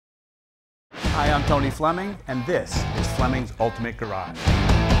Hi, I'm Tony Fleming, and this is Fleming's Ultimate Garage.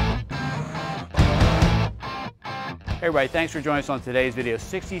 Hey everybody, thanks for joining us on today's video.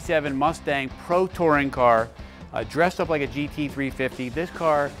 67 Mustang Pro Touring car, dressed up like a GT350. This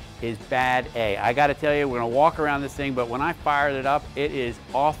car is bad A. I gotta tell you, we're gonna walk around this thing, but when I fired it up, it is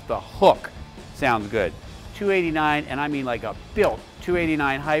off the hook. Sounds good. 289, and I mean like a built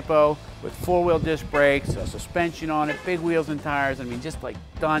 289 hypo with four-wheel disc brakes, a suspension on it, big wheels and tires. I mean, just like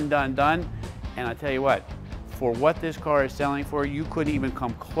done, done, done. And I tell you what, for what this car is selling for, you couldn't even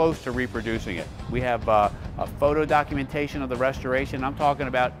come close to reproducing it. We have a photo documentation of the restoration. I'm talking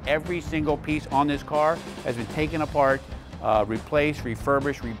about every single piece on this car has been taken apart, replaced,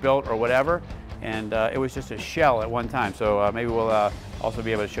 refurbished, rebuilt, or whatever. And it was just a shell at one time. So maybe we'll also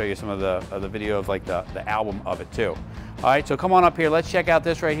be able to show you some of the video of like the album of it too. All right, so come on up here. Let's check out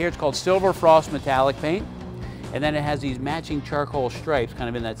this right here. It's called Silver Frost Metallic Paint. And then it has these matching charcoal stripes, kind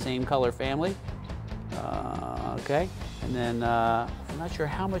of in that same color family. Okay, and then I'm not sure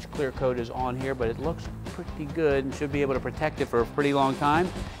how much clear coat is on here, but it looks pretty good and should be able to protect it for a pretty long time.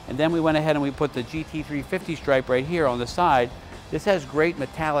 And then we went ahead and we put the GT350 stripe right here on the side. This has great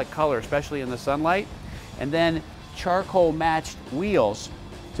metallic color, especially in the sunlight. And then charcoal matched wheels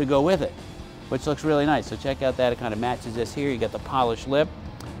to go with it, which looks really nice. So check out that, it kind of matches this here. You got the polished lip,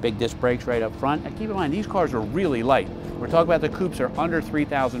 big disc brakes right up front. And keep in mind, these cars are really light. We're talking about the coupes are under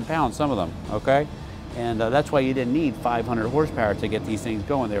 3,000 pounds, some of them, okay? And that's why you didn't need 500 horsepower to get these things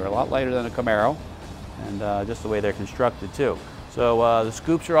going. They were a lot lighter than a Camaro, and just the way they're constructed too. So the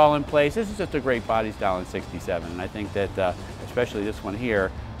scoops are all in place. This is just a great body style in 67, and I think that especially this one here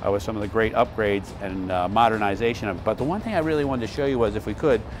with some of the great upgrades and modernization of it. But the one thing I really wanted to show you was, if we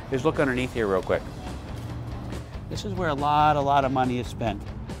could, is look underneath here real quick. This is where a lot of money is spent.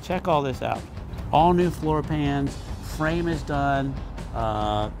 Check all this out. All new floor pans, frame is done,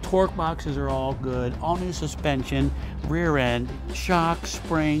 torque boxes are all good, all new suspension, rear end, shocks,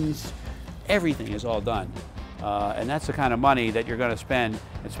 springs, everything is all done. And that's the kind of money that you're going to spend.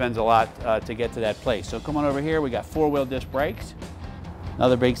 It spends a lot to get to that place. So come on over here, we got four-wheel disc brakes.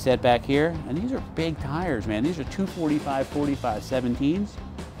 Another big set back here, and these are big tires, man. These are 245, 45, 17s,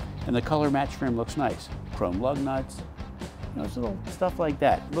 and the color match trim looks nice. Chrome lug nuts, you know, it's little stuff like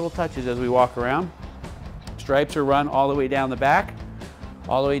that. Little touches as we walk around. Stripes are run all the way down the back,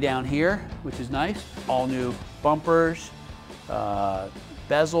 all the way down here, which is nice. All new bumpers,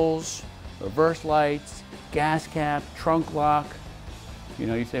 bezels, reverse lights, gas cap, trunk lock. You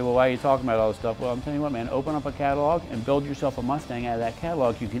know, you say, well, why are you talking about all this stuff? Well, I'm telling you what, man, open up a catalog and build yourself a Mustang out of that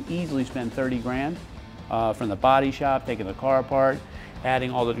catalog. You can easily spend 30 grand from the body shop, taking the car apart,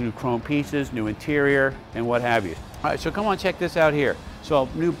 adding all the new chrome pieces, new interior, and what have you. All right, so come on, check this out here. So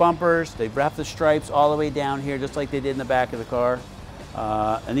new bumpers, they've wrapped the stripes all the way down here, just like they did in the back of the car.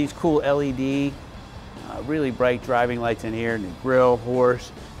 And these cool LED, really bright driving lights in here, new grille,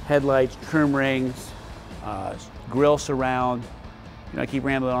 horse, headlights, trim rings, grill surround. You know, I keep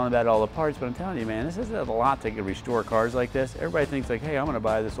rambling on about all the parts, but I'm telling you, man, this is a lot to restore cars like this. Everybody thinks like, hey, I'm gonna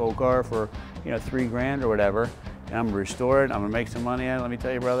buy this old car for, you know, 3 grand or whatever, and I'm gonna restore it, I'm gonna make some money on it. Let me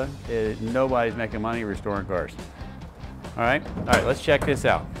tell you, brother, nobody's making money restoring cars. All right, let's check this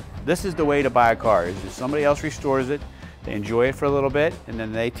out. This is the way to buy a car, is just somebody else restores it, they enjoy it for a little bit, and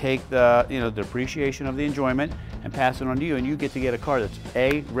then they take the, you know, the appreciation of the enjoyment and pass it on to you, and you get to get a car that's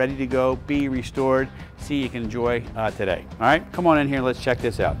A, ready to go, B, restored, C, you can enjoy today. All right, come on in here and let's check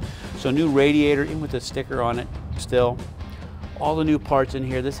this out. So new radiator, in with the sticker on it still. All the new parts in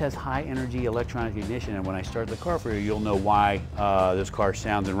here. This has high energy electronic ignition, and when I start the car for you, you'll know why this car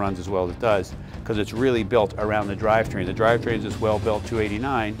sounds and runs as well as it does, because it's really built around the drivetrain. The drivetrain is this well-built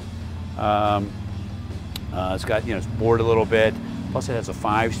 289. It's got, you know, it's bored a little bit, plus it has a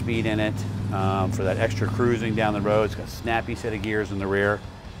 5-speed in it for that extra cruising down the road. It's got a snappy set of gears in the rear,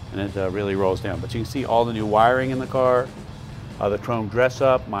 and it really rolls down. But you can see all the new wiring in the car, the chrome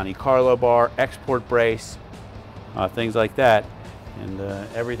dress-up, Monte Carlo bar, export brace, things like that. And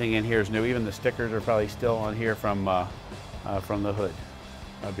everything in here is new. Even the stickers are probably still on here from the hood,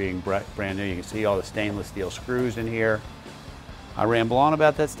 being brand new. You can see all the stainless steel screws in here. I ramble on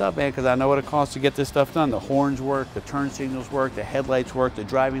about that stuff, man, because I know what it costs to get this stuff done. The horns work, the turn signals work, the headlights work, the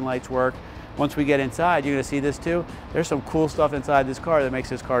driving lights work. Once we get inside, you're going to see this too. There's some cool stuff inside this car that makes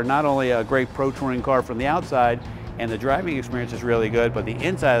this car not only a great pro touring car from the outside, and the driving experience is really good, but the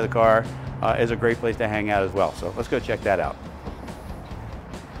inside of the car is a great place to hang out as well. So let's go check that out.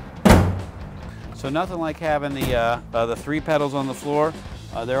 So nothing like having the 3 pedals on the floor.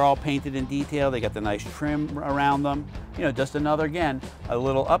 They're all painted in detail. They got the nice trim around them. You you know, just another, again, a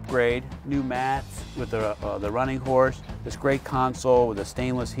little upgrade. New mats with the running horse. This great console with a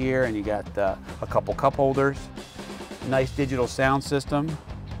stainless here, and you got a couple cup holders. Nice digital sound system.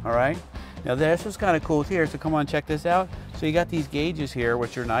 All right. Now this is kind of cool here. So come on, check this out. So you got these gauges here,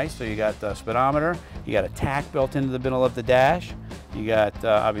 which are nice. So you got the speedometer. You got a tach built into the middle of the dash. You got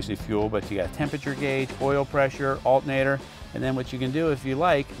obviously fuel, but you got temperature gauge, oil pressure, alternator, and then what you can do if you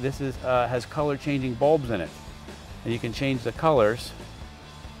like, this is has color changing bulbs in it, and you can change the colors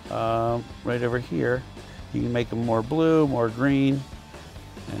right over here. You can make them more blue, more green,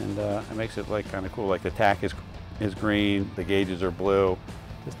 and it makes it like kind of cool. Like the tach is green, the gauges are blue.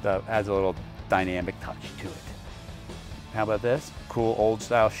 Just adds a little dynamic touch to it. How about this? Cool old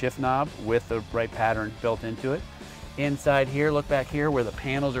style shift knob with the right pattern built into it. Inside here, look back here where the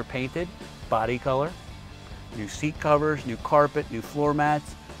panels are painted, body color. New seat covers, new carpet, new floor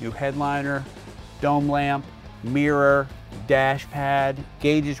mats, new headliner, dome lamp, mirror, dash pad,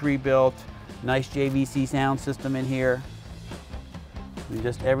 gauges rebuilt, nice JVC sound system in here. And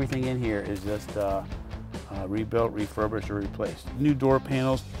just everything in here is just rebuilt, refurbished, or replaced. New door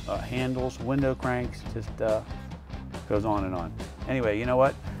panels, handles, window cranks, just goes on and on. Anyway, you know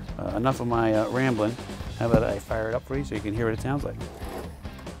what? Enough of my rambling. How about I fire it up for you so you can hear what it sounds like?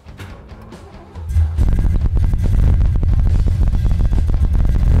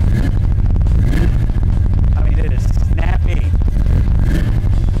 I mean, it is snappy.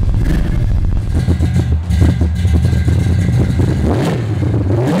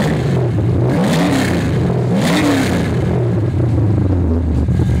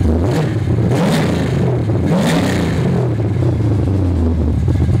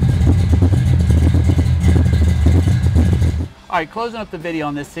 All right, closing up the video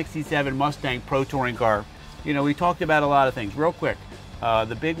on this 67 Mustang Pro Touring car. You know, we talked about a lot of things. Real quick,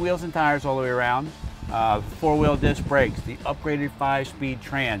 the big wheels and tires all the way around, 4-wheel disc brakes, the upgraded 5-speed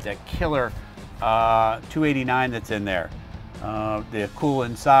trans, that killer 289 that's in there. The cool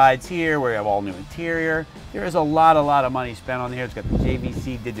insides here where you have all new interior. There is a lot of money spent on here. It's got the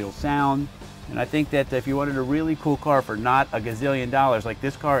JVC digital sound. And I think that if you wanted a really cool car for not a gazillion dollars, like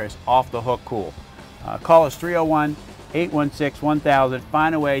this car is off the hook cool. Call us 301-816-1000.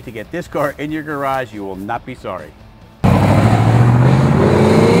 Find a way to get this car in your garage. You will not be sorry.